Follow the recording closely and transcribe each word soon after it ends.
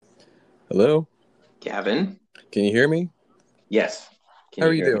Hello? Gavin? Can you hear me? Yes. Can How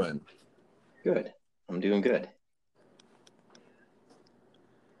are you you hear me? doing? Good. I'm doing good.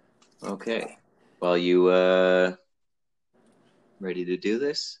 Okay. Well, you ready to do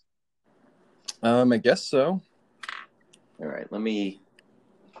this? I guess so. All right. Let me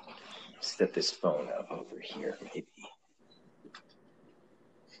set this phone up over here, maybe.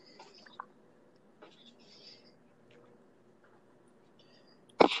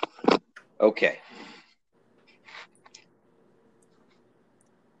 Okay.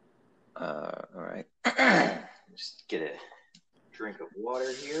 All right. Just get a drink of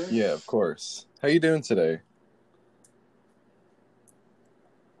water here. Yeah, of course. How you doing today?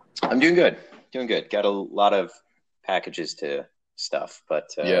 I'm doing good. Doing good. Got a lot of packages to stuff, but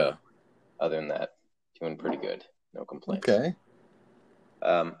Yeah. other than that, doing pretty good. No complaints. Okay.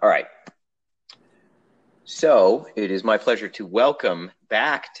 All right. So it is my pleasure to welcome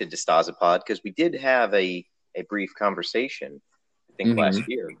back to DeStasapod because we did have a brief conversation, I think last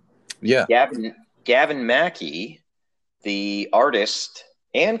Mm-hmm. year. Yeah. Gavin Mackie, the artist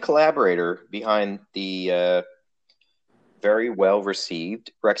and collaborator behind the very well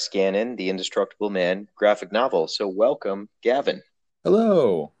received Rex Gannon, The Indestructible Man graphic novel. So welcome, Gavin.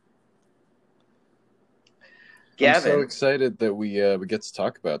 Hello. I'm so Gavin, excited that we get to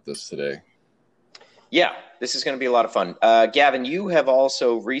talk about this today. yeah, this is going to be a lot of fun. Gavin, you have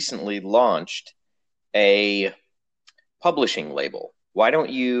also recently launched a publishing label. Why don't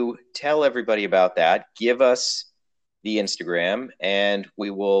you tell everybody about that? Give us the Instagram, and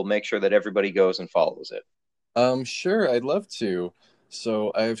we will make sure that everybody goes and follows it. Sure, I'd love to.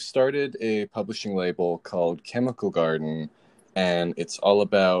 So I've started a publishing label called Chemical Garden, and it's all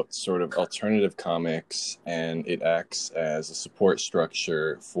about sort of alternative comics, and it acts as a support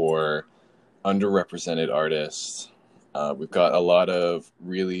structure for underrepresented artists. We've got a lot of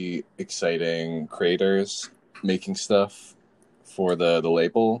really exciting creators making stuff for the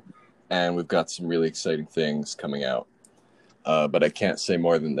label, and we've got some really exciting things coming out. But I can't say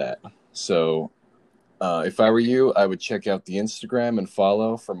more than that. So if I were you, I would check out the Instagram and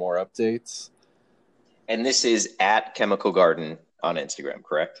follow for more updates. And this is at Chemical Garden on Instagram,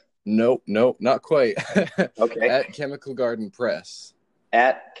 correct? Nope, nope, not quite. Okay. At Chemical Garden Press.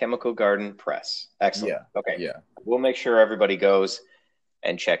 At Chemical Garden Press. Excellent. Yeah, Okay. yeah, We'll make sure everybody goes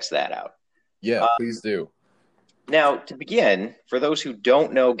and checks that out. yeah, Uh, please do. Now, to begin, for those who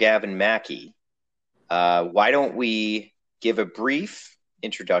don't know Gavin Mackie, why don't we give a brief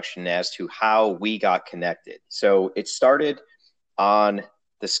introduction as to how we got connected? So it started on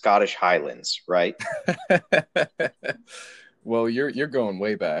the Scottish Highlands, right? Well, you're going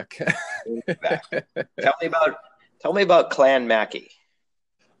way back. Back. Tell me about tell me about Clan Mackie.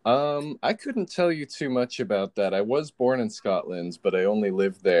 I couldn't tell you too much about that. I was born in Scotland, but I only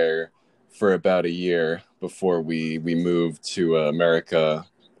lived there for about a year before we moved to America,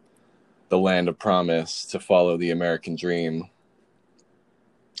 the land of promise, to follow the American dream.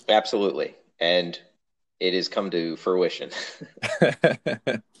 Absolutely. And it has come to fruition.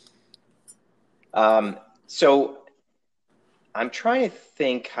 So I'm trying to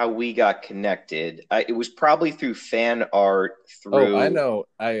think how we got connected. It was probably through fan art Oh, I through. know.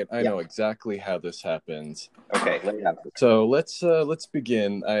 I Yeah. know exactly how this happened. Okay. Lay it out. So let's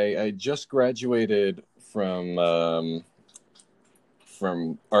begin. I just graduated from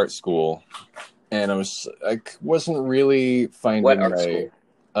art school, and I wasn't really What finding art my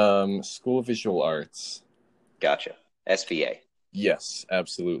school? school of visual arts. Gotcha. SVA. Yes,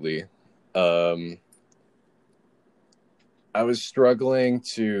 absolutely. Um, I was struggling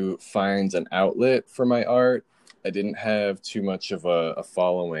to find an outlet for my art. I didn't have too much of a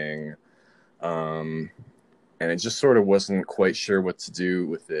following, um, and I just sort of wasn't quite sure what to do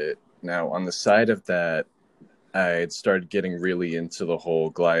with it. Now, on the side of that, I had started getting really into the whole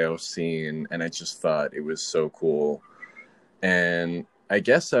Glio scene, and I just thought it was so cool. And I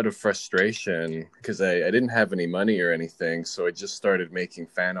guess out of frustration, because I didn't have any money or anything, so I just started making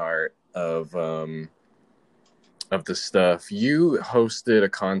fan art of the stuff. You hosted a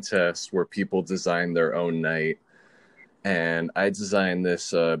contest where people designed their own knight, and I designed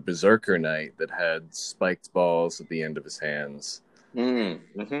this berserker knight that had spiked balls at the end of his hands.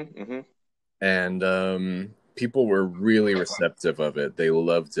 Mm-hmm. And people were really receptive of it. They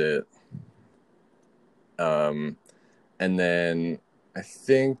loved it. Um, and then I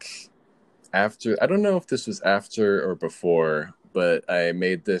think I don't know if this was after or before, but I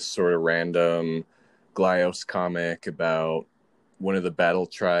made this sort of random Glios comic about one of the battle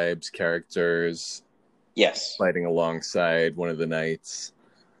tribes characters Yes. fighting alongside one of the knights.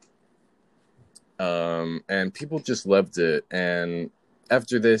 And people just loved it. And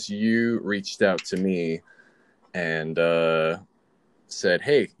after this, you reached out to me and said,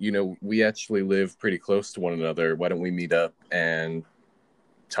 "Hey, we actually live pretty close to one another. Why don't we meet up and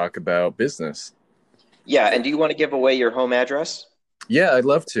talk about business?" Yeah, and do you want to give away your home address? Yeah, I'd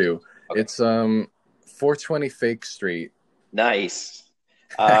love to. Okay. It's 420 Fake Street. Nice.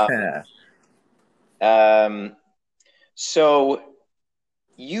 Uh, um, so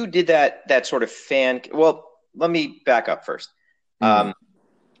you did that sort of fan. Well, let me back up first. Mm,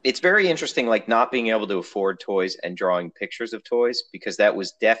 It's very interesting, like not being able to afford toys and drawing pictures of toys, because that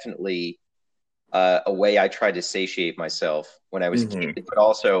was definitely a way I tried to satiate myself when I was a hmm kid, but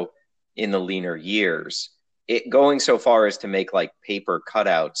also in the leaner years. It going so far as to make like paper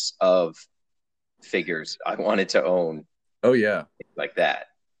cutouts of figures I wanted to own, Oh yeah. like that.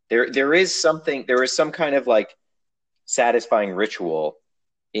 There is some kind of like satisfying ritual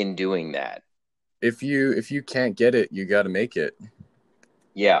in doing that. If you can't get it, you got to make it.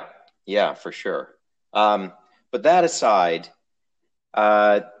 Yeah, yeah, for sure. Um, but that aside,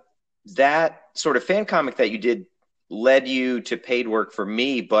 uh, that sort of fan comic that you did led you to paid work for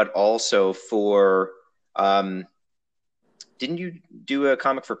me, but also for um, didn't you do a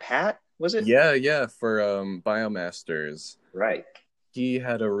comic for Pat? Was it? Yeah, yeah. For Biomasters, Right. he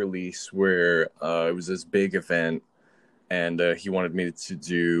had a release where it was this big event, and he wanted me to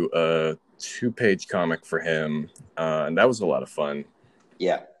do a 2-page comic for him, and that was a lot of fun.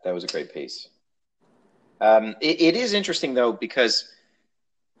 Yeah, that was a great piece. It is interesting though because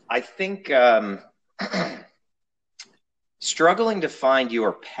I think struggling to find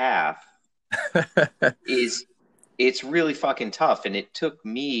your path is it's really fucking tough, and it took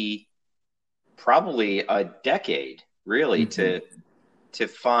me probably a decade really hmm to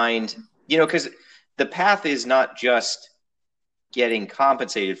find, because the path is not just getting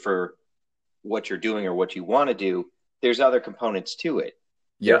compensated for what you're doing or what you want to do. There's other components to it.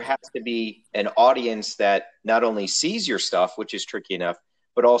 There Yeah, has to be an audience that not only sees your stuff, which is tricky enough,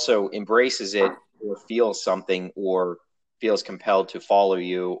 but also embraces it or feels something or feels compelled to follow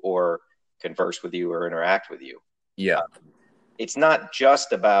you or converse with you or interact with you. yeah, It's not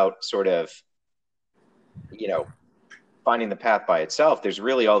just about sort of, you know, finding the path by itself. There's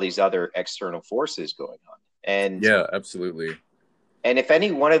really all these other external forces going on. yeah, absolutely. And if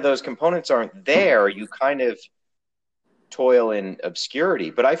any one of those components aren't there, you kind of toil in obscurity.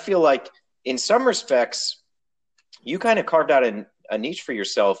 But I feel like in some respects, you kind of carved out a niche for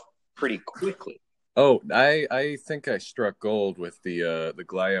yourself pretty quickly. Oh, I think I struck gold with the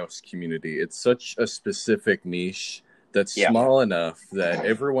Glyos community. It's such a specific niche that's Yeah, small enough that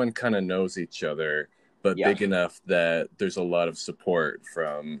everyone kind of knows each other, but yeah, big enough that there's a lot of support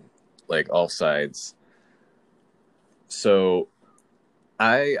from like all sides. So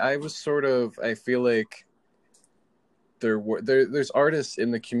I was sort of, I feel like there's artists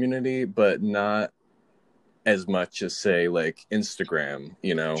in the community, but not as much as say like Instagram.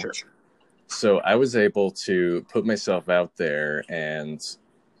 sure. So I was able to put myself out there, and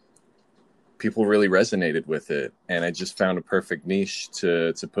people really resonated with it, and I just found a perfect niche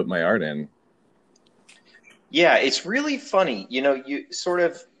to put my art in. Yeah, it's really funny. You sort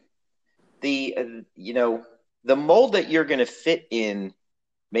of the mold that you're going to fit in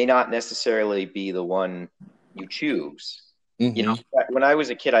may not necessarily be the one you choose. Hmm When I was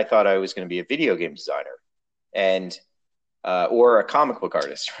a kid, I thought I was going to be a video game designer and or a comic book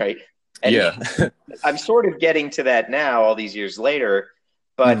artist, right? And Yeah. I'm sort of getting to that now, all these years later.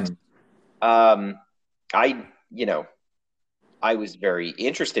 But hmm um, I, I was very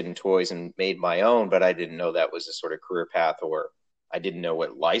interested in toys and made my own, but I didn't know that was a sort of career path, or I didn't know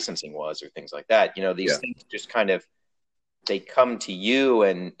what licensing was or things like that. These Yeah. things just kind of they come to you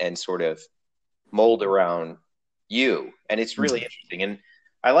and sort of mold around you, and it's really Mhm. interesting. And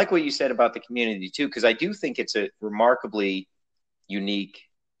I like what you said about the community too, because I do think it's a remarkably unique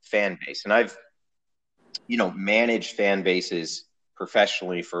fan base, and I've managed fan bases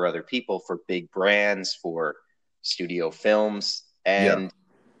professionally for other people, for big brands, for studio films, Yeah. and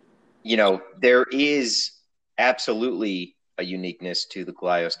there is absolutely a uniqueness to the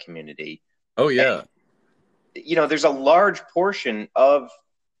Glios community. Oh yeah. There's a large portion of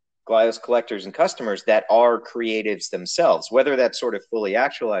Glios collectors and customers that are creatives themselves, whether that's sort of fully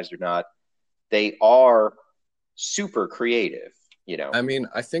actualized or not. They are super creative. I mean,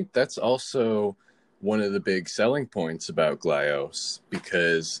 I think that's also one of the big selling points about Glyos,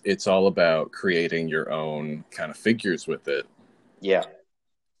 because it's all about creating your own kind of figures with it. Yeah,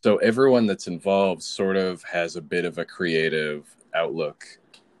 So everyone that's involved sort of has a bit of a creative outlook.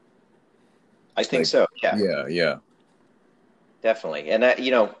 I think Like, so. Yeah, yeah, yeah. definitely. And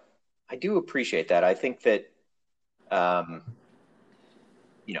I do appreciate that. I think that um,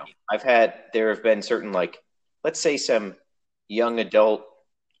 there have been certain, like, let's say some young adult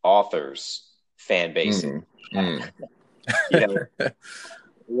authors fan bases, Mm, mm. you know,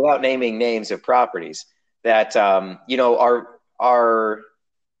 without naming names of properties that, are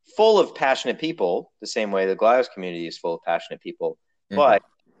full of passionate people, the same way the Glyos community is full of passionate people, Mhm. but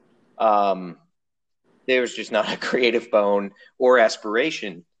um, there's just not a creative bone or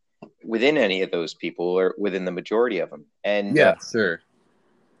aspiration within any of those people or within the majority of them. And, Yeah, sure.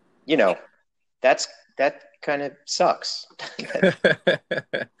 you know, that's that kind of sucks.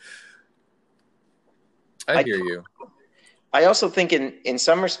 I I hear you. I also think in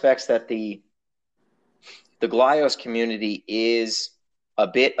some respects that the Glyos community is a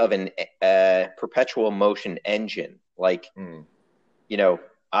bit of an perpetual motion engine. Like, Mm.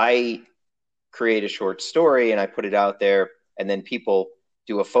 I create a short story and I put it out there, and then people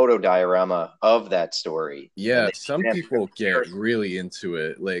do a photo diorama of that story, and Yeah, they some have people get really into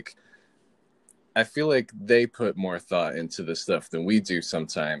it. Like, I feel like they put more thought into the stuff than we do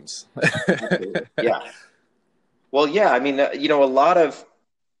sometimes. absolutely, yeah. Well, yeah. I mean, a lot of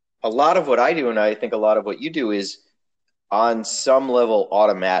what I do, and I think a lot of what you do is on some level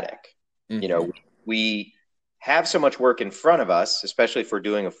automatic. You know, Hmm. we have so much work in front of us, especially if we're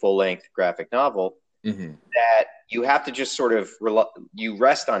doing a full length graphic novel, Hmm. that you have to just sort of you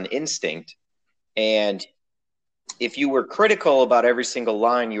rest on instinct. And if you were critical about every single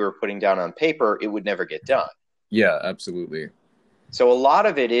line you were putting down on paper, it would never get done. Yeah, absolutely. So a lot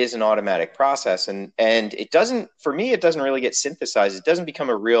of it is an automatic process, and it doesn't, for me, it doesn't really get synthesized. It doesn't become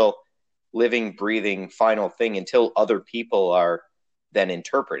a real living, breathing final thing until other people are then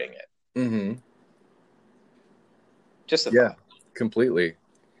interpreting it. Hmm. Just a Yeah, thought. completely.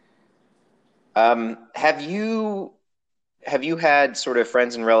 Have you had sort of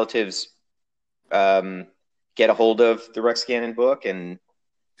friends and relatives um, get a hold of the Rex Gannon book, and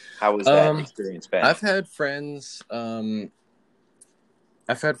how has that Um, experience been? I've had friends.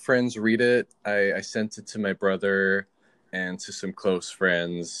 I've had friends read it. I sent it to my brother and to some close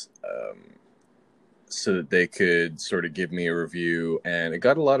friends, so that they could sort of give me a review, and it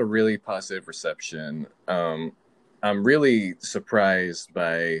got a lot of really positive reception. I'm really surprised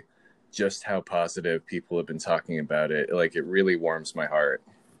by just how positive people have been talking about it. Like, it really warms my heart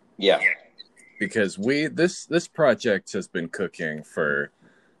Yeah. because this project has been cooking for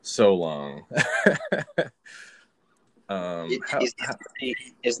so long. Is, How, is, this the,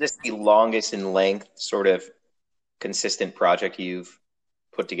 is this the longest in length sort of consistent project you've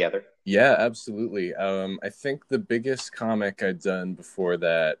put together? Yeah, absolutely. I think the biggest comic I'd done before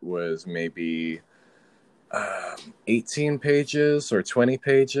that was maybe 18 pages or 20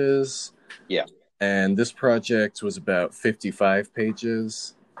 pages. Yeah. And this project was about 55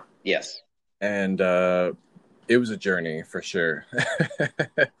 pages. Yes. And it was a journey for sure.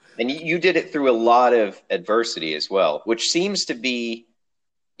 And you did it through a lot of adversity as well, which seems to be,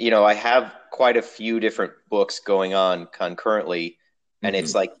 I have quite a few different books going on concurrently, and Hmm.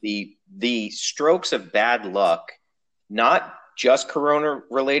 it's like the strokes of bad luck, not just Corona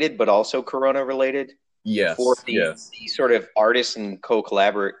related, but also Corona related for Yes, the yes. the sort of artists and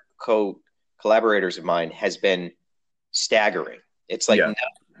co-collaborators of mine has been staggering. It's like Yeah,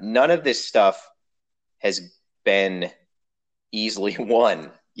 none of this stuff has been easily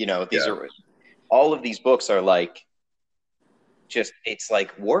won. These yeah. are all of these books are like just it's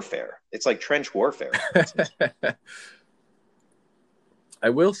like warfare. It's like trench warfare. I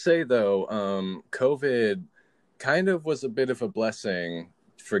will say though, COVID kind of was a bit of a blessing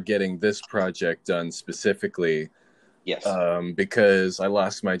for getting this project done specifically, Yes. because I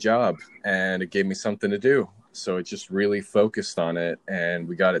lost my job and it gave me something to do. So it just really focused on it and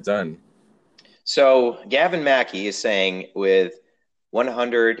we got it done. So Gavin Mackie is saying with Hold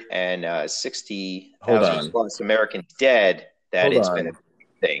 160,000 on. plus Americans dead that Hold it's been a on.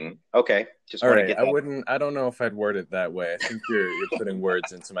 thing. Okay, just All want to right. get that. I don't know if I'd word it that way. I think you're putting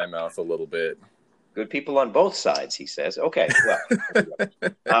words into my mouth a little bit. Good people on both sides, he says. Okay, well,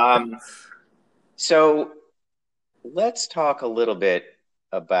 um, so let's talk a little bit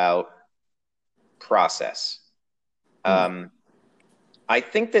about process. Hmm. Um, I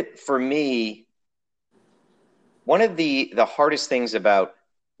think that for me, one of the hardest things about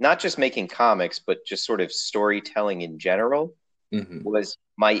not just making comics, but just sort of storytelling in general Hmm. was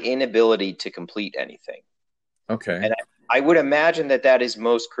my inability to complete anything. Okay. And I would imagine that that is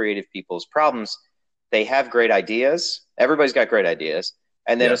most creative people's problems. They have great ideas. Everybody's got great ideas.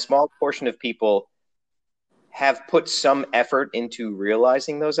 And then a Yeah. small portion of people have put some effort into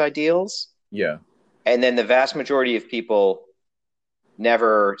realizing those ideals. Yeah. And then the vast majority of people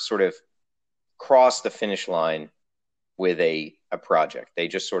never sort of cross the finish line with a project. They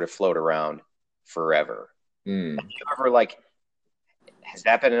just sort of float around forever. Have Mm. you ever like has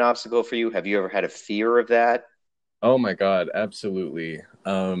that been an obstacle for you? Have you ever had a fear of that? Oh my God, absolutely.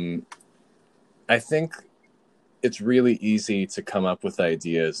 I think it's really easy to come up with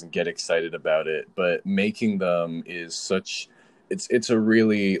ideas and get excited about it, but making them is such it's a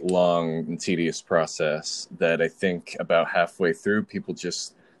really long and tedious process that I think about halfway through people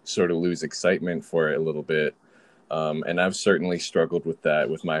just sort of lose excitement for it a little bit. And I've certainly struggled with that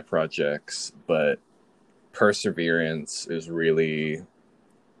with my projects, but perseverance is really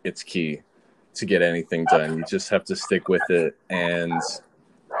it's key to get anything done. You just have to stick with it, and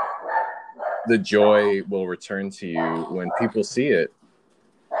the joy will return to you when people see it.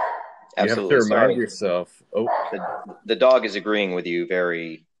 You have to Absolutely. remind Sorry. yourself, oh, The dog is agreeing with you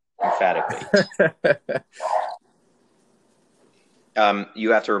very emphatically.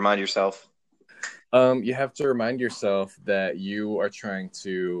 You have to remind yourself. you have to remind yourself that you are trying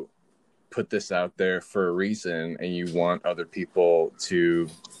to put this out there for a reason, and you want other people to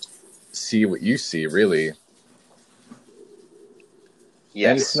see what you see, really.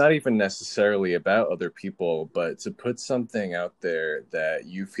 And it's Yes, not even necessarily about other people, but to put something out there that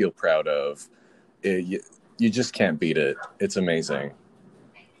you feel proud of, you just can't beat it. It's amazing.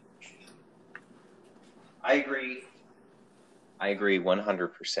 I agree. I agree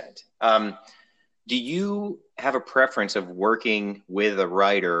 100%. Do you have a preference of working with a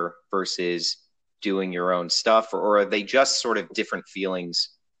writer versus doing your own stuff, or are they just sort of different feelings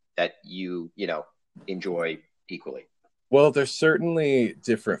that you enjoy equally? Well, there's certainly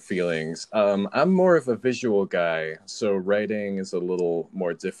different feelings. I'm more of a visual guy, so writing is a little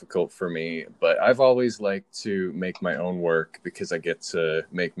more difficult for me, but I've always liked to make my own work because I get to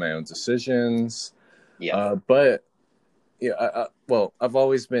make my own decisions. Yeah. But yeah, well, I've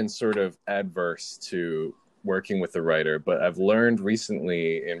always been sort of adverse to working with a writer, but I've learned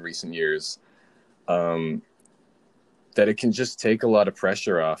recently in recent years um, that it can just take a lot of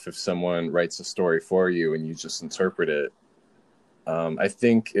pressure off if someone writes a story for you and you just interpret it. I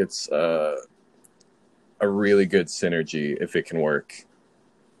think it's a really good synergy if it can work.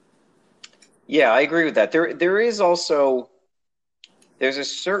 Yeah, I agree with that. There is also there's a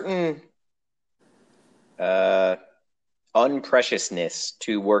certain uh unpreciousness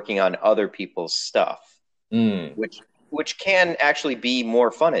to working on other people's stuff, Mm, which can actually be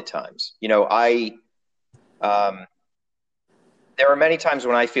more fun at times. I um there are many times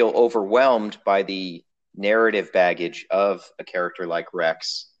when I feel overwhelmed by the narrative baggage of a character like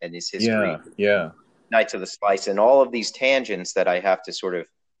Rex and his yeah, history, yeah. Knights of the Slice, and all of these tangents that I have to sort of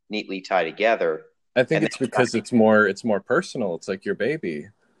neatly tie together. I think And it's because it's more personal. It's like your baby.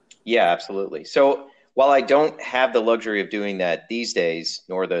 yeah, absolutely. So while I don't have the luxury of doing that these days,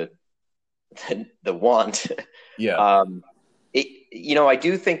 nor the want, Yeah, um, I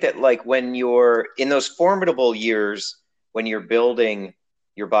do think that like when you're in those formidable years, when you're building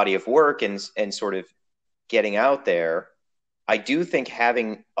your body of work and sort of getting out there, I do think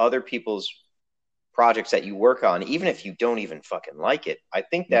having other people's projects that you work on, even if you don't even fucking like it, I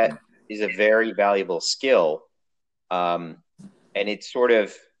think that mhm. is a very valuable skill. Um, and it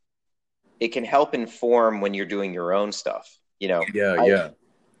can help inform when you're doing your own stuff. Yeah, I, yeah.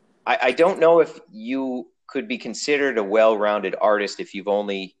 I don't know if you could be considered a well-rounded artist if you've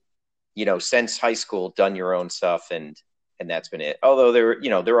only, since high school done your own stuff and that's been it. Although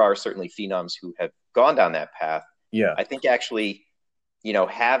there are certainly phenoms who have gone down that path. Yeah. I think actually,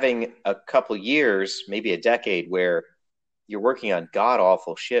 having a couple years, maybe a decade where you're working on god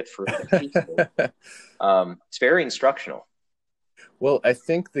awful shit for other people, it's very instructional. Well, I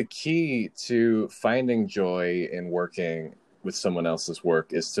think the key to finding joy in working with someone else's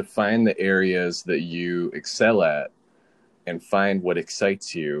work is to find the areas that you excel at and find what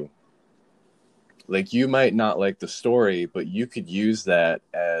excites you. Like you might not like the story, but you could use that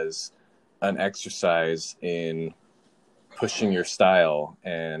as an exercise in pushing your style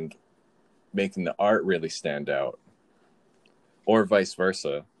and making the art really stand out, or vice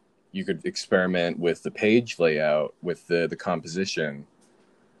versa. You could experiment with the page layout, with the composition.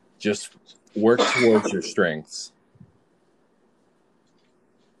 Just work towards your strengths.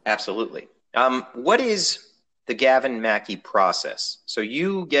 Absolutely. What is the Gavin Mackie process? So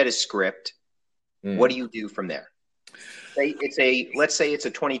you get a script. What do Mm. you do from there? Let's say it's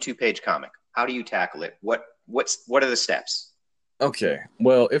a 22-page comic. How do you tackle it? What are the steps? Okay.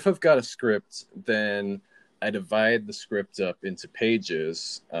 Well, if I've got a script, then I divide the script up into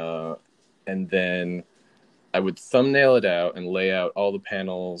pages, and then I would thumbnail it out and lay out all the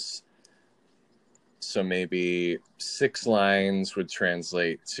panels. So maybe 6 lines would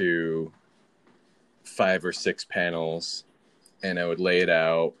translate to 5 or 6 panels, and I would lay it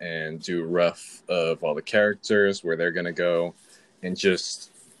out and do a rough of all the characters, where they're going to go, and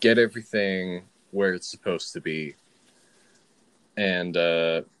just get everything where it's supposed to be. And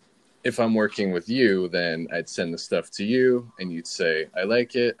if I'm working with you, then I'd send the stuff to you, and you'd say, I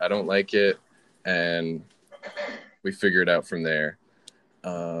like it, I don't like it, and we figure it out from there.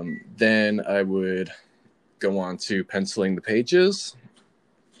 Then I would go on to penciling the pages.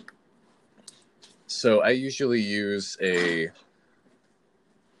 So I usually use a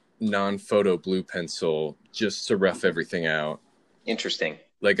non-photo blue pencil just to rough everything out. Interesting.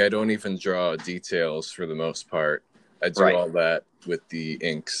 Like, I don't even draw details for the most part. I do Right. all that with the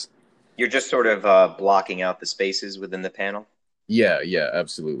inks. You're just sort of blocking out the spaces within the panel? Yeah,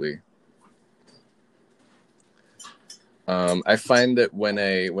 absolutely. I find that when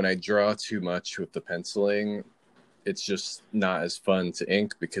I draw too much with the penciling, it's just not as fun to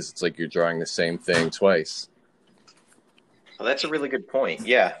ink, because it's like you're drawing the same thing twice. Well, that's a really good point.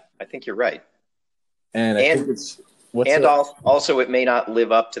 Yeah, I think you're right. And I think And it's what's and a also it may not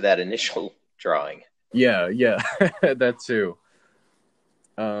live up to that initial drawing. yeah, that too.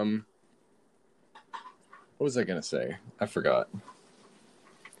 What was I gonna say? I forgot.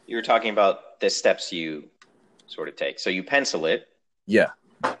 You were talking about the steps you sort of take. So you pencil it. Yeah.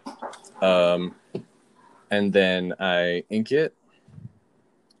 And then I ink it,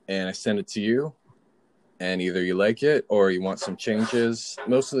 and I send it to you, and either you like it or you want some changes.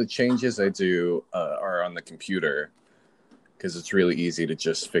 Most of the changes I do are on the computer, because it's really easy to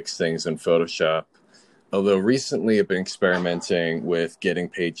just fix things in Photoshop. Although recently I've been experimenting with getting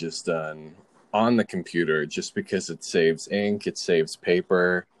pages done on the computer, just because it saves ink, it saves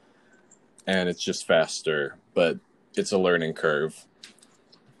paper, and it's just faster. But it's a learning curve.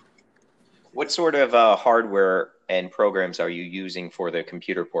 What sort of hardware and programs are you using for the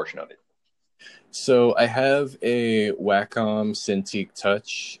computer portion of it? So I have a Wacom Cintiq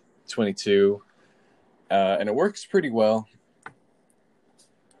Touch 22, and it works pretty well.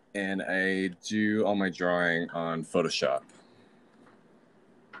 And I do all my drawing on Photoshop.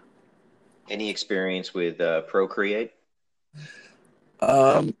 Any experience with Procreate?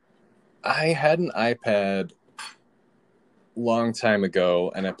 I had an iPad long time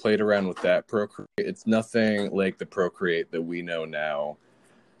ago, and I played around with that Procreate. It's nothing like the Procreate that we know now.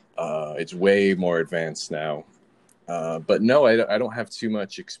 It's way more advanced now. But no, I don't have too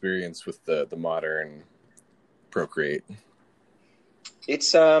much experience with the modern Procreate.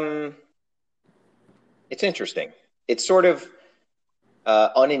 It's interesting. It's sort of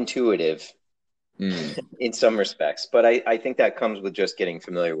unintuitive in some respects, but I think that comes with just getting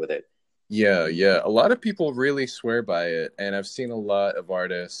familiar with it. Yeah. A lot of people really swear by it, and I've seen a lot of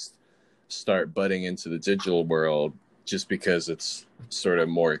artists start butting into the digital world just because it's sort of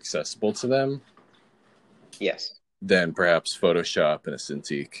more accessible to them Yes. than perhaps Photoshop and a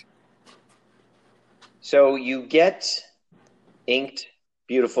Cintiq. So you get inked,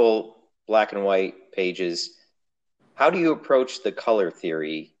 beautiful black and white pages. How do you approach the color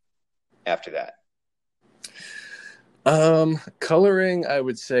theory after that? Coloring, I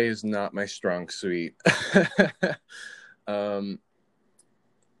would say, is not my strong suit. um,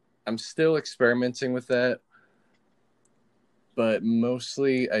 I'm still experimenting with that, but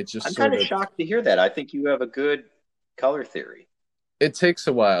mostly I just I'm kind sort of of, shocked to hear that. I think you have a good color theory. it takes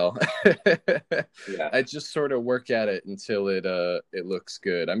a while. Yeah. I just sort of work at it until it looks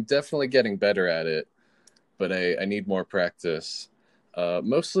good. I'm definitely getting better at it, but I need more practice.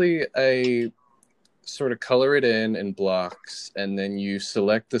 Mostly I sort of color it in blocks, and then you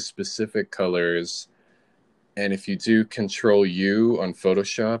select the specific colors. And if you do Control U on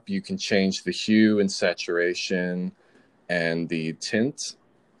Photoshop, you can change the hue and saturation and the tint.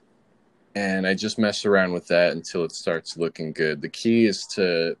 And I just mess around with that until it starts looking good. The key is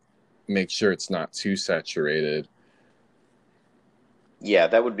to make sure it's not too saturated. Yeah,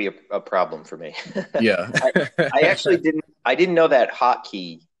 that would be a problem for me. Yeah. I actually didn't know that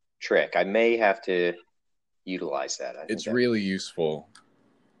hotkey trick. I may have to utilize that. I think It's that really useful.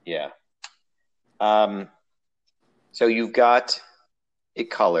 yeah. Um, so you've got it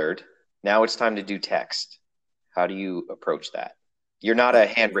colored. Now it's time to do text. How do you approach that? You're not a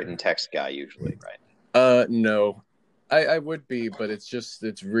handwritten text guy usually, right? No. I would be, but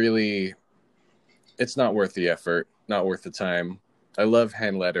it's really, it's not worth the effort, not worth the time. I love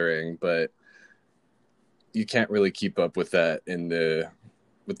hand lettering, but you can't really keep up with that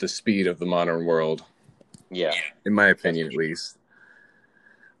with the speed of the modern world, Yeah. in my opinion, at least.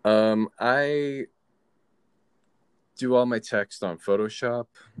 I do all my text on Photoshop.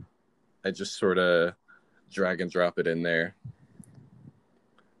 I just sort of drag and drop it in there.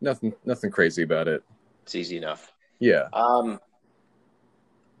 Nothing crazy about it. It's easy enough. Yeah. Um,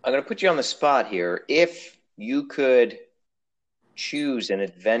 I'm going to put you on the spot here. If you could choose an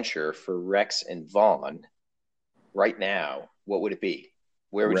adventure for Rex and Vaughn right now, what would it be?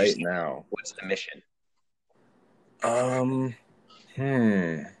 Where would you Right start? now. What's the mission? Um,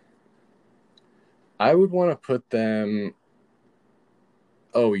 hmm. I would want to put them.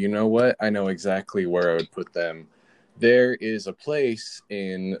 Oh, you know what? I know exactly where I would put them. There is a place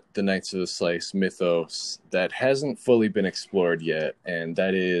in the Knights of the Slice mythos that hasn't fully been explored yet, and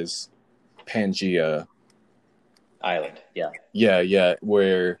that is Pangea. Island. Yeah. Yeah, yeah,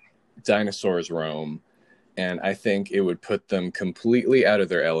 where dinosaurs roam. And I think it would put them completely out of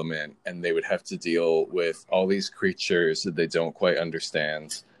their element, and they would have to deal with all these creatures that they don't quite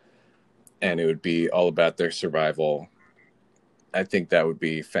understand, and it would be all about their survival. I think that would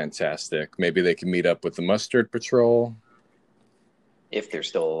be fantastic. Maybe they can meet up with the Mustard Patrol. If they're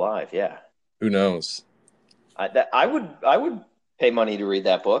still alive, yeah. Who knows? I would pay money to read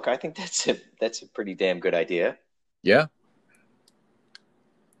that book. I think that's a pretty damn good idea. Yeah.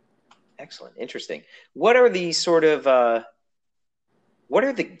 Excellent, interesting. What are the sort of what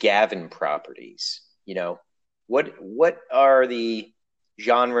are the Gavin properties? What are the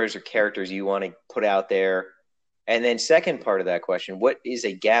genres or characters you want to put out there? And then second part of that question, what is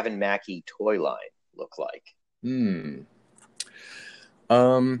a Gavin Mackie toy line look like? Hmm.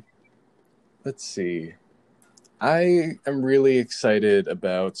 Um, let's see. I am really excited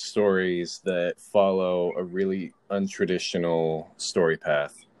about stories that follow a really untraditional story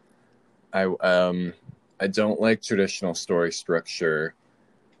path. I don't like traditional story structure,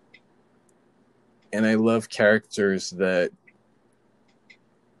 and I love characters that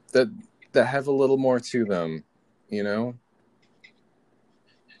that have a little more to them, you know? I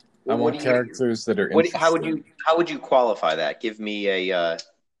Well, what want do you characters that are what how would interesting. you qualify that? Give me a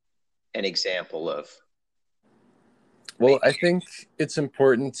an example of Well, I think it's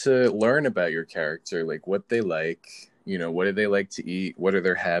important to learn about your character, like what they like, what do they like to eat, what are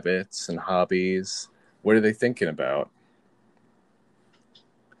their habits and hobbies, what are they thinking about?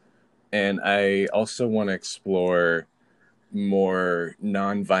 And I also want to explore more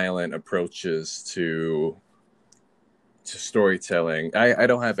non-violent approaches to storytelling. I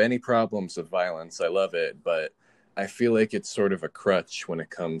don't have any problems with violence. I love it, but I feel like it's sort of a crutch when it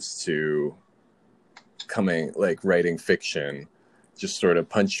comes to coming like writing fiction. Just sort of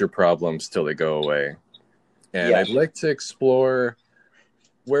punch your problems till they go away. And yeah. I'd like to explore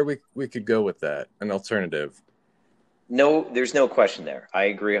where we could go with that, an alternative. No, there's no question there. I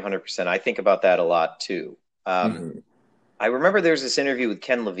agree 100%. I think about that a lot too. Um, Mm-hmm. I remember there was this interview with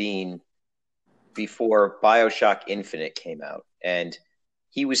Ken Levine before BioShock Infinite came out, and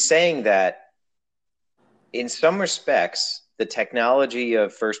he was saying that in some respects, the technology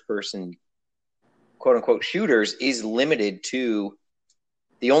of first person quote unquote shooters is limited to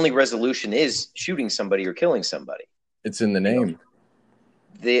the only resolution is shooting somebody or killing somebody. It's in the You know,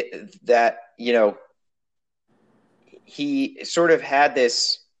 name. that he sort of had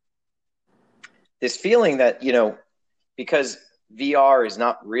this feeling that because VR is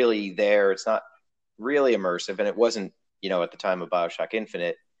not really there, it's not really immersive, and it wasn't at the time of BioShock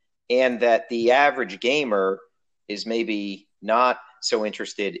Infinite, and that the average gamer is maybe not so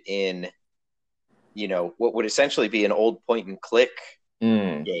interested in what would essentially be an old point and click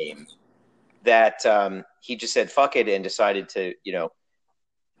Mm. game, that he just said fuck it and decided to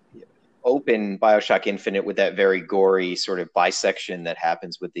open BioShock Infinite with that very gory sort of bisection that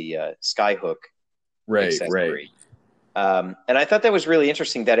happens with the skyhook Right, right. accessory. And I thought that was really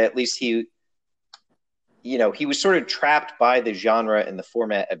interesting that at least he was sort of trapped by the genre and the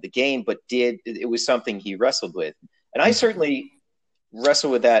format of the game, but it was something he wrestled with. And I certainly wrestle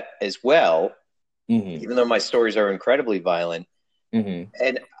with that as well, Mm-hmm. even though my stories are incredibly violent. Mm-hmm.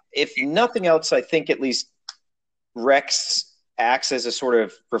 And if nothing else, I think at least Rex acts as a sort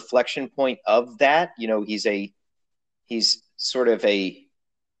of reflection point of that. He's sort of a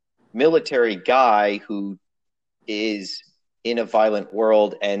military guy who is in a violent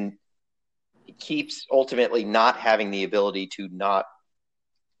world and keeps ultimately not having the ability to not,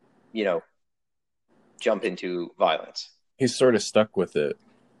 you know, jump into violence. He's sort of stuck with it.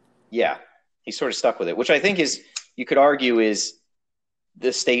 Yeah, he's sort of stuck with it, which I think is, you could argue, is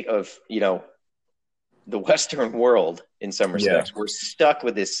the state of, the Western world in some Yeah. respects. We're stuck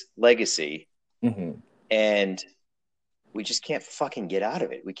with this legacy Mm-hmm. and we just can't fucking get out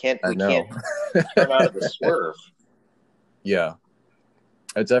of it. We can't I we can't know. turn out of the swerve. Yeah,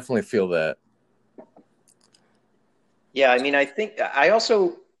 I definitely feel that. Yeah, I mean, I think I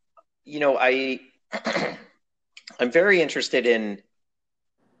also, I I'm very interested in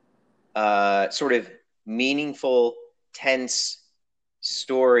sort of meaningful, tense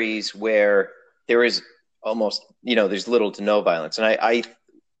stories where there is almost, there's little to no violence. And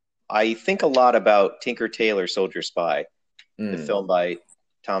I think a lot about Tinker Tailor Soldier Spy, the Mm. film by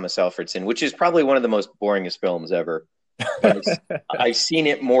Thomas Alfredson, which is probably one of the most boringest films ever. But I've seen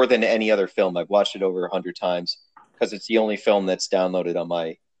it more than any other film. I've watched it over 100 times because it's the only film that's downloaded on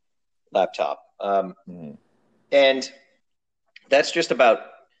my laptop. Mm. And that's just about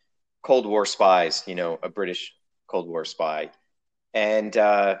Cold War spies, a British Cold War spy. And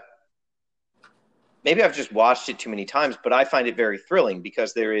maybe I've just watched it too many times, but I find it very thrilling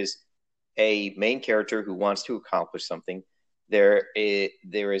because there is a main character who wants to accomplish something. There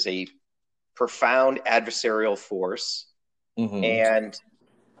is a profound adversarial force, Mm-hmm. and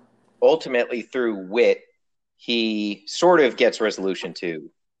ultimately through wit, he sort of gets resolution to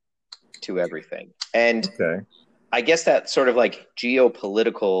everything. And Okay. I guess that sort of like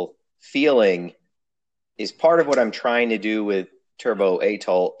geopolitical feeling is part of what I'm trying to do with Turbo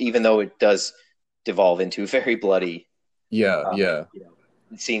Atoll, even though it does devolve into very bloody Yeah, uh, yeah,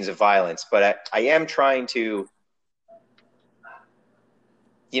 scenes of violence. But I am trying to,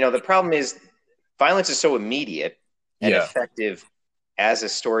 the problem is violence is so immediate and yeah. effective as a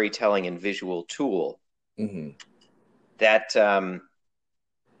storytelling and visual tool Mm-hmm. that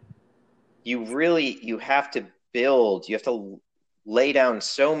you have to you have to lay down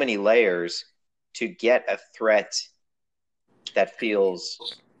so many layers to get a threat that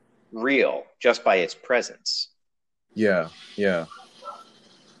feels real just by its presence. Yeah, yeah.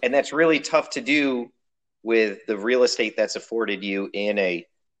 And that's really tough to do with the real estate that's afforded you in a,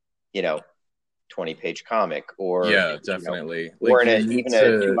 you know, 20-page comic or, Yeah, definitely. or Like in even a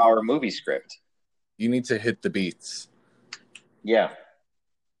 2-hour movie script. you need to hit the beats. Yeah.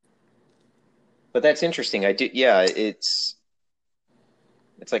 But that's interesting. I do. Yeah. It's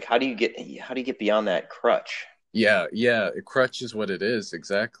like, how do you get beyond that crutch? Yeah, yeah. Crutch is what it is,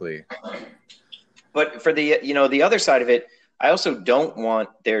 exactly. But for the other side of it, I also don't want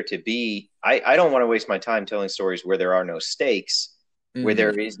there to be, I don't want to waste my time telling stories where there are no stakes, where Mm-hmm.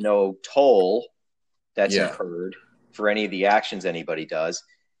 there is no toll that's Yeah. incurred for any of the actions anybody does.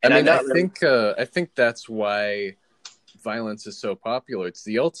 I And I'm mean, not really, I think that's why violence is so popular. It's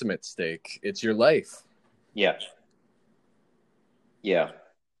the ultimate stake. It's your life. yeah, yeah,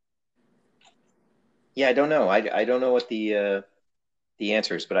 yeah. I don't know. I don't know what the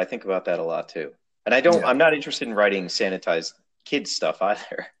answer is, but I think about that a lot too. And Yeah. I'm not interested in writing sanitized kids stuff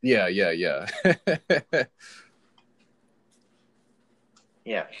either. Yeah, yeah, yeah.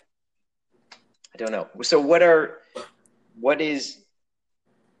 Yeah, I don't know. So what is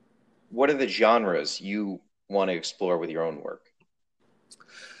what are the genres you want to explore with your own work?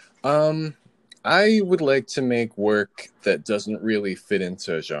 um I would like to make work that doesn't really fit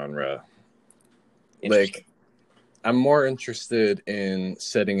into a genre. Interesting. Like I'm more interested in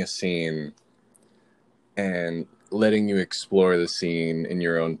setting a scene and letting you explore the scene in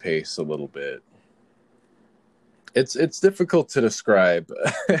your own pace a little bit. It's difficult to describe.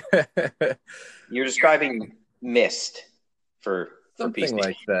 You're describing Mist for Something PC.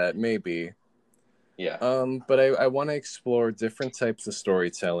 like that, maybe. Yeah. But I want to explore different types of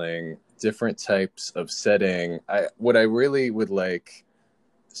storytelling, different types of setting. What I really would like,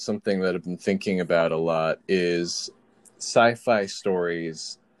 something that I've been thinking about a lot, is sci-fi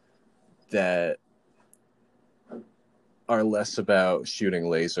stories that are less about shooting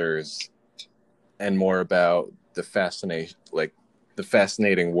lasers and more about the fascinating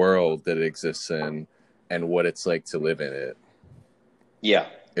world that it exists in and what it's like to live in it, Yeah.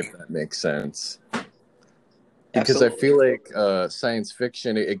 if that makes sense. Because I Absolutely. feel like science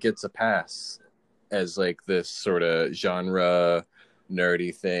fiction, it gets a pass as like this sort of genre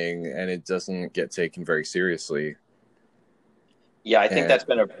nerdy thing, and it doesn't get taken very seriously. Yeah, I think And that's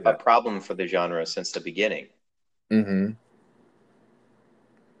been a yeah. problem for the genre since the beginning. Mm-hmm.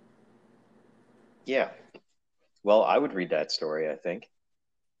 Yeah. Well, I would read that story, I think.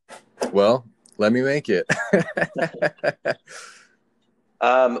 Well, let me make it.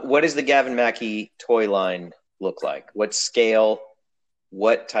 What does the Gavin Mackie toy line look like? What scale?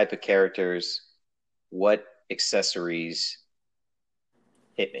 What type of characters? What accessories?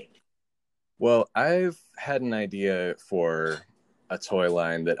 Hit me. Well, I've had an idea for a toy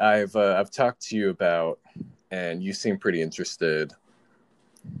line that I've talked to you about, and you seem pretty interested,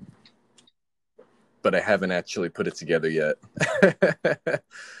 but I haven't actually put it together yet.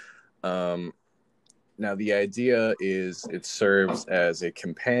 um, Now, the idea is it serves as a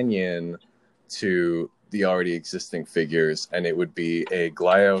companion to the already existing figures, and it would be a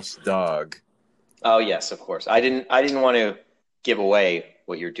Glyos dog. Oh yes, of course. I didn't want to give away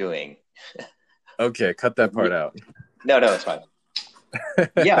what you're doing. Okay, cut that part out. No, no, it's fine.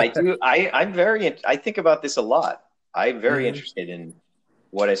 Yeah, I do. I think about this a lot. I'm very Hmm. interested in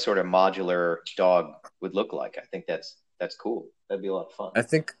what a sort of modular dog would look like. I think that's cool. That'd be a lot of fun. I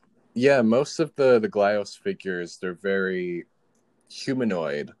think, yeah, most of the Glyos figures, they're very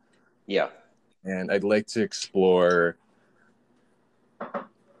humanoid, Yeah, and I'd like to explore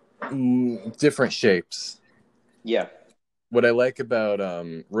different shapes. yeah, What I like about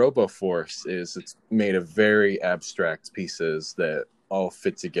RoboForce is it's made of very abstract pieces that all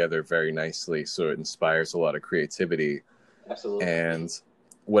fit together very nicely, so it inspires a lot of creativity. absolutely. And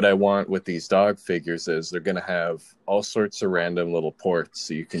what I want with these dog figures is they're going to have all sorts of random little ports,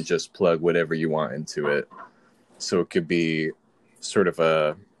 so you can just plug whatever you want into it. So it could be sort of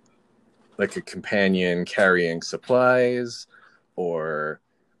a like a companion carrying supplies, or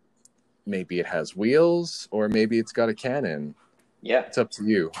maybe it has wheels, or maybe it's got a cannon. Yeah, It's up to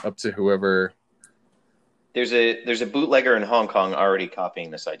you, up to whoever. there's a bootlegger in Hong Kong already copying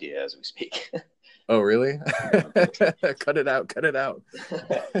this idea as we speak. Oh, really? No, I'm kidding. Cut it out, cut it out.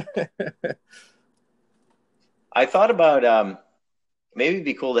 I thought about maybe it'd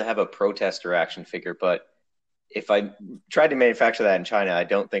be cool to have a protester action figure, but if I tried to manufacture that in China, I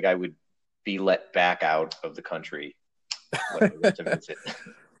don't think I would be let back out of the country when I went to visit.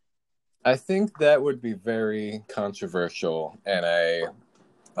 I think that would be very controversial, and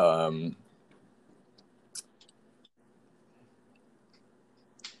um,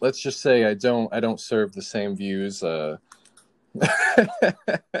 let's just say I don't serve the same views.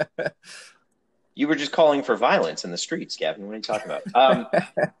 You were just calling for violence in the streets, Gavin. What are you talking about?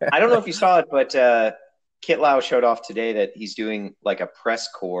 I don't know if you saw it, but Kit Lau showed off today that he's doing like a press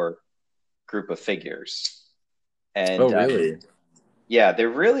corps group of figures, Oh, and really? yeah, they're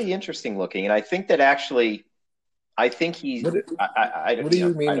really interesting looking. And I think that actually, I think he's, What What do you know,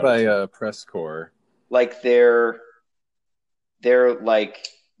 you I mean don't by press corps? like they're like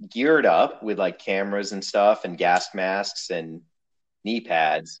geared up with like cameras and stuff and gas masks and knee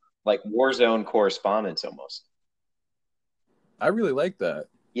pads, like Warzone correspondents almost. I really like that.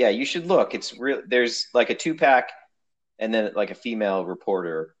 Yeah, you should look. It's real. There's like a two pack and then like a female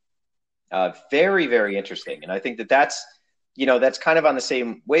reporter. Very, very interesting. And I think that that's kind of on the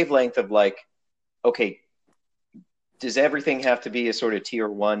same wavelength of like, okay, does everything have to be a sort of tier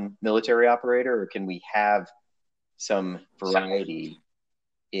one military operator, or can we have some variety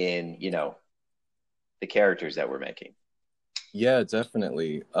in, the characters that we're making? Yeah,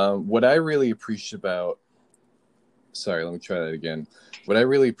 definitely. What I really appreciate about, sorry, let me try that again. What I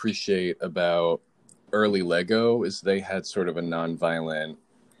really appreciate about early Lego is they had sort of a non-violent,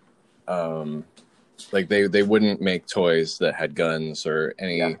 um, like they wouldn't make toys that had guns or Yeah.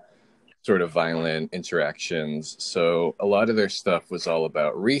 any sort of violent interactions. So a lot of their stuff was all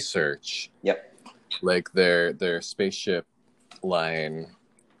about research. Yep. Like their spaceship line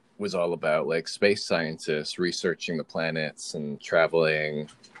was all about like space scientists researching the planets and traveling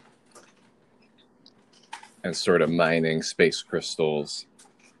and sort of mining space crystals.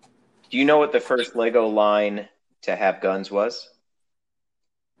 Do you know what the first Lego line to have guns was?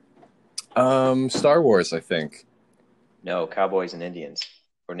 Star Wars, I think. No, Cowboys and Indians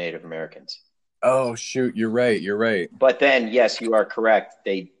or Native Americans. Oh shoot, you're right. You're right. But then, yes, you are correct.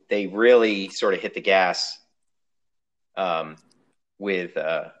 They really sort of hit the gas um, with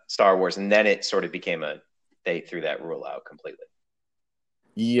Star Wars, and then it sort of became they threw that rule out completely.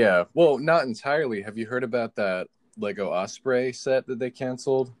 Yeah. Well, not entirely. Have you heard about that Lego Osprey set that they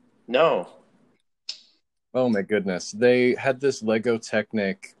canceled? No. Oh my goodness. They had this Lego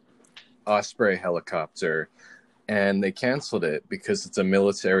Technic Osprey helicopter and they canceled it because it's a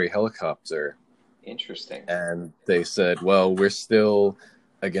military helicopter. Interesting. And they said, well, we're still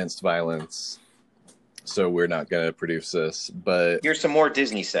against violence, so we're not going to produce this. But Here's some more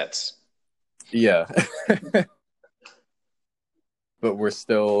Disney sets. yeah, but we're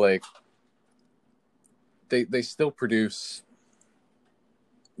still like, they still produce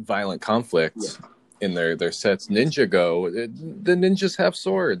violent conflict in their sets. The ninjas have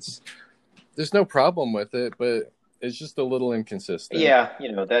swords. There's no problem with it, but it's just a little inconsistent. Yeah,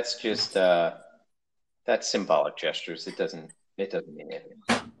 that's just that's symbolic gestures. It doesn't mean anything.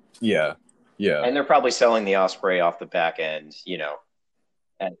 Yeah, yeah. And they're probably selling the Osprey off the back end,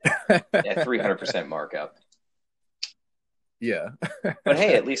 at 300% markup. Yeah. But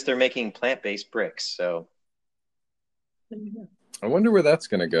hey, at least they're making plant-based bricks. So I wonder where that's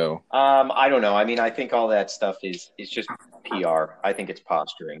gonna go. I don't know. I mean, I think all that stuff is just PR. I think it's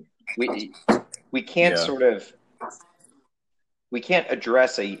posturing. We can't Yeah. we can't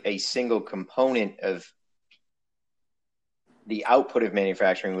address a single component of the output of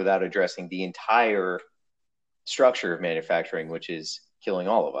manufacturing without addressing the entire structure of manufacturing, which is killing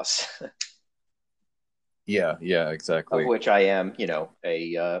all of us. Yeah, yeah, Of exactly. which I am,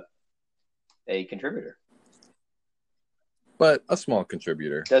 a contributor. But a small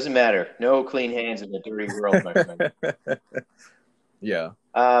contributor. Doesn't matter. No clean hands in a dirty world, my friend. Yeah.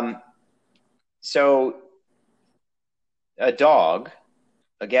 Um, so a dog,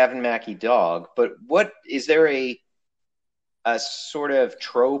 a Gavin Mackie dog, but what is there a sort of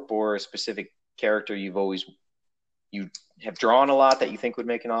trope or a specific character you have drawn a lot that you think would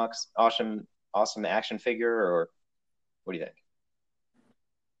make an awesome action figure, or what do you think?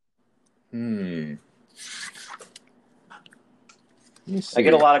 Hmm. Let me I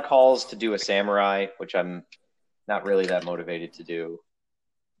get a see. lot of calls to do a samurai, which I'm not really that motivated to do.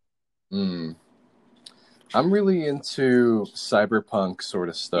 Hmm. I'm really into cyberpunk sort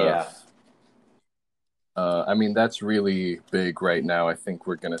of Yeah. stuff. I mean, that's really big right now. I think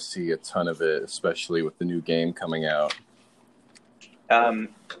we're going to see a ton of it, especially with the new game coming out. Funny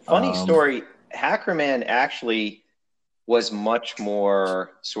Um, story. Hackerman actually was much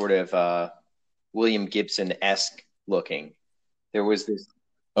more sort of William Gibson esque looking. There was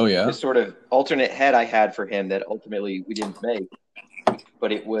oh, yeah? this sort of alternate head I had for him that ultimately we didn't make,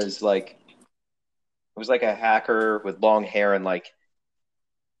 but it was like a hacker with long hair and like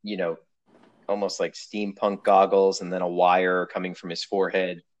you know almost like steampunk goggles and then a wire coming from his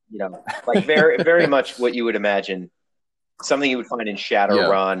forehead. Like very very much what you would imagine something you would find in Yeah.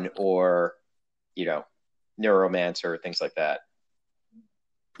 Shadowrun or you know Neuromancer or things like that.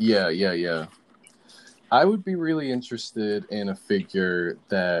 Yeah, yeah, yeah. I would be really interested in a figure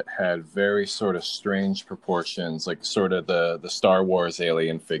that had very sort of strange proportions, like sort of the Star Wars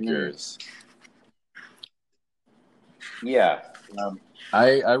alien Mm. figures. Yeah, um,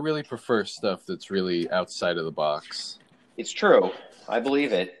 I really prefer stuff that's really outside of the box. it's true. I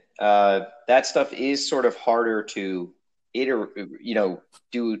believe it. That stuff is sort of harder to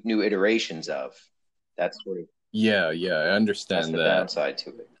do new iterations of. That's sort of Yeah, yeah, I that's understand the that. downside to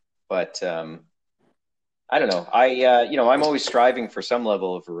it. But I don't know. I'm always striving for some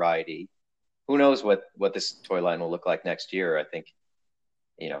level of variety. Who knows what this toy line will look like next year? I think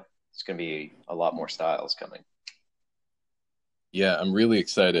it's going to be a lot more styles coming. Yeah, I'm really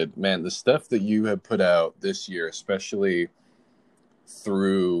excited. Man, the stuff that you have put out this year, especially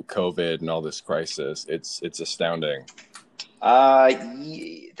through COVID and all this crisis, it's astounding.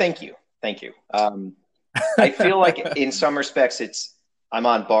 Thank you, thank you. I feel like in some respects I'm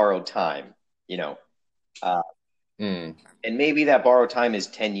on borrowed time, you know, uh, Mm, and maybe that borrowed time is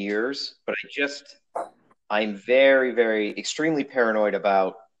 10 years, but I'm very very extremely paranoid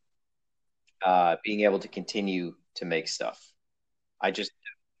about being able to continue to make stuff. I just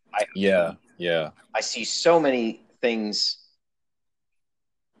I yeah, yeah. I see so many things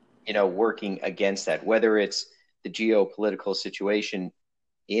working against that, whether it's the geopolitical situation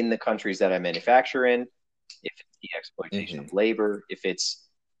in the countries that I manufacture in, if it's the exploitation Hmm. of labor, if it's,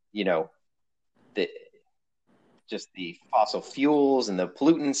 you know, the just the fossil fuels and the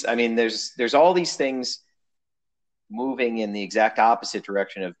pollutants. I mean, there's all these things moving in the exact opposite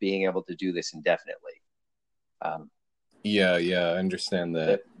direction of being able to do this indefinitely. Um, Yeah, yeah, I understand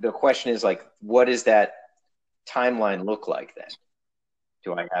that. the question is like, what does that timeline look like then?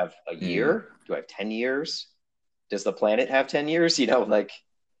 Do I have a Mm, year? Do I have 10 years? Does the planet have 10 years? Like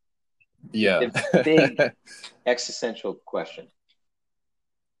yeah. the big existential question.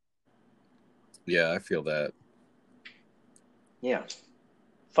 Yeah, I feel that. Yeah,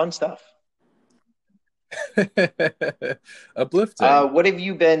 fun stuff. Uplifting. What have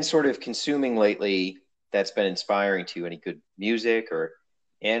you been sort of consuming lately that's been inspiring to you? Any good music or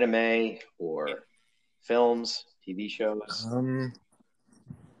anime or films, TV shows? Um,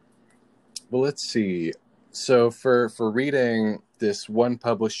 well, let's see. So for reading, this one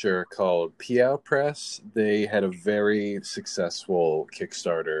publisher called Piao Press, they had a very successful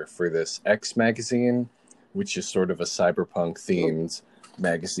Kickstarter for this X magazine, which is sort of a cyberpunk Oh, themed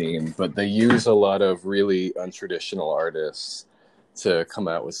magazine, but they use a lot of really untraditional artists to come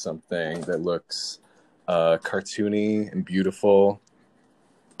out with something that looks cartoony and beautiful.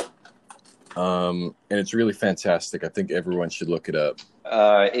 And it's really fantastic. I think everyone should look it up.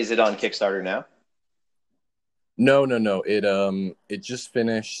 is it on Kickstarter now? No, no, no. It just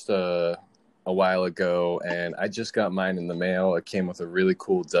finished a while ago, and I just got mine in the mail. It came with a really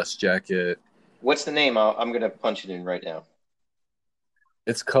cool dust jacket. What's the name? I'm gonna punch it in right now.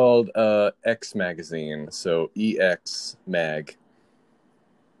 It's called X Magazine, so EX Mag.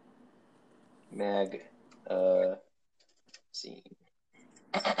 Mag, scene.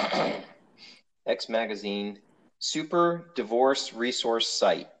 X magazine. Super divorce resource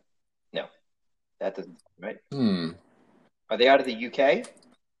site. No, that doesn't right. Hmm. Are they out of the UK?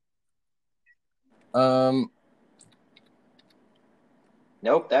 Um.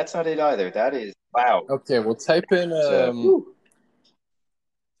 Nope, that's not it either. That is wow. Okay. Well, type in Whew.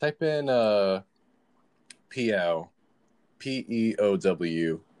 Peow,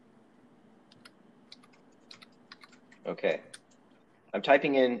 Peow. Okay. I'm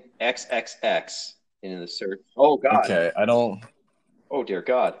typing in XXX into the search. Oh God. Okay. I don't. Oh dear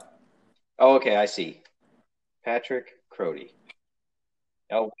God. Oh, okay, I see. Patrick Crody.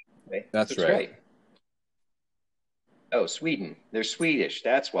 Oh, okay. That's That's right. right. Oh, Sweden. They're Swedish.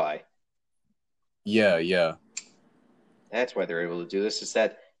 That's why. Yeah. Yeah. That's why they're able to do this. It's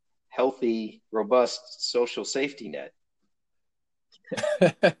that healthy, robust social safety net.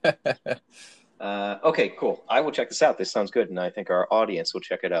 Okay, cool. I will check this out. This sounds good, and I think our audience will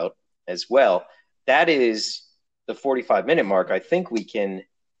check it out as well. That is the 45-minute mark. I think we can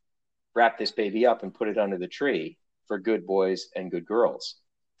wrap this baby up and put it under the tree for good boys and good girls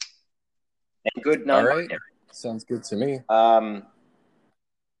and good All right. non-binary. Sounds good to me.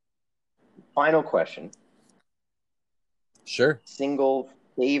 Final question. Sure. Single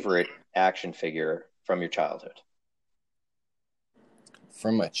favorite action figure from your childhood?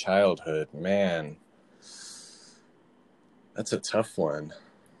 From my childhood, man. That's a tough one.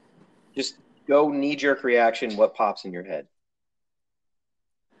 Just go knee-jerk reaction. What pops in your head?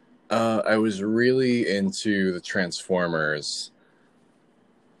 I was really into the Transformers.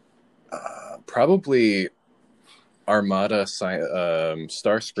 Probably Armada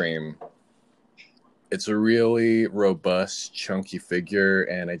Starscream. It's a really robust, chunky figure,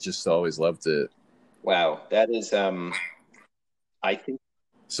 and I just always loved it. Wow, that is I think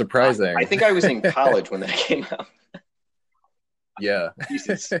I Surprising. think I was in college when that came out. Yeah.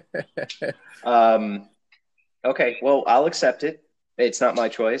 Jesus. Okay, well, I'll accept it. It's not my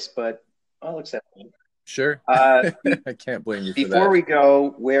choice, but I'll accept it. Sure. Uh, I can't blame you for Before that. we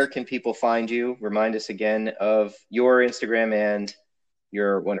go, where can people find you? Remind us again of your Instagram and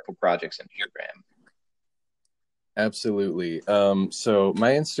your wonderful projects on Instagram. Absolutely. So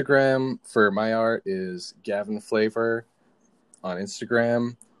my Instagram for my art is Gavin Flavor on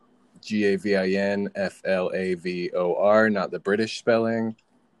Instagram. GAVINFLAVOR, not the British spelling.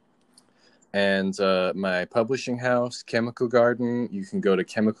 And my publishing house, Chemical Garden, you can go to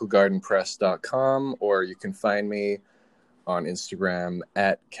chemicalgardenpress.com, or you can find me on Instagram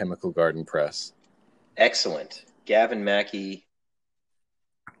at Chemical Garden Press. Excellent. Gavin, Mackie,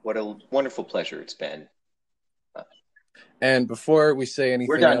 what a wonderful pleasure it's been. And before we say We're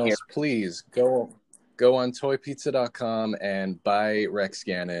anything done here. else, please go on toypizza.com and buy Rex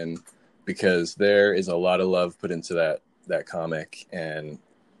Gannon, because there is a lot of love put into that comic, and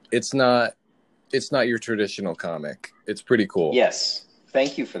it's not your traditional comic. It's pretty cool. Yes,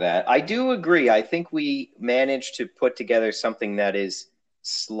 thank you for that. I do agree. I think we managed to put together something that is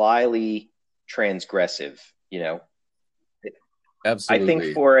slyly transgressive, you know. I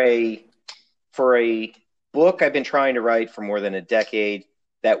think Absolutely. for a book I've been trying to write for more than a decade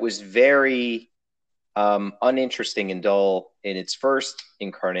that was very uninteresting and dull in its first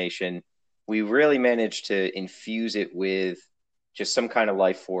incarnation, we really managed to infuse it with just some kind of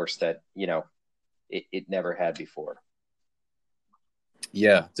life force that, you know, it never had before.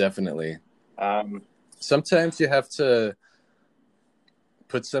 Yeah, definitely. Um, Sometimes you have to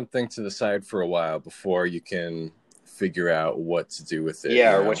put something to the side for a while before you can figure out what to do with it.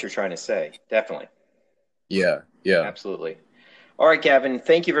 yeah, or what you're trying to say. Definitely. Yeah, yeah. Absolutely. All right, Gavin,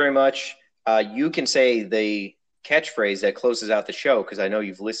 thank you very much. You can say the catchphrase that closes out the show, because I know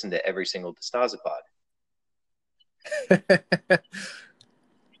you've listened to every single DeStasapod.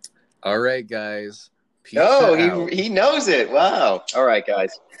 All right, guys. Oh, Pizza out. he knows it. Wow. All right,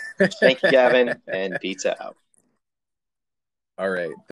 guys. Thank you, Gavin, and pizza out. All right.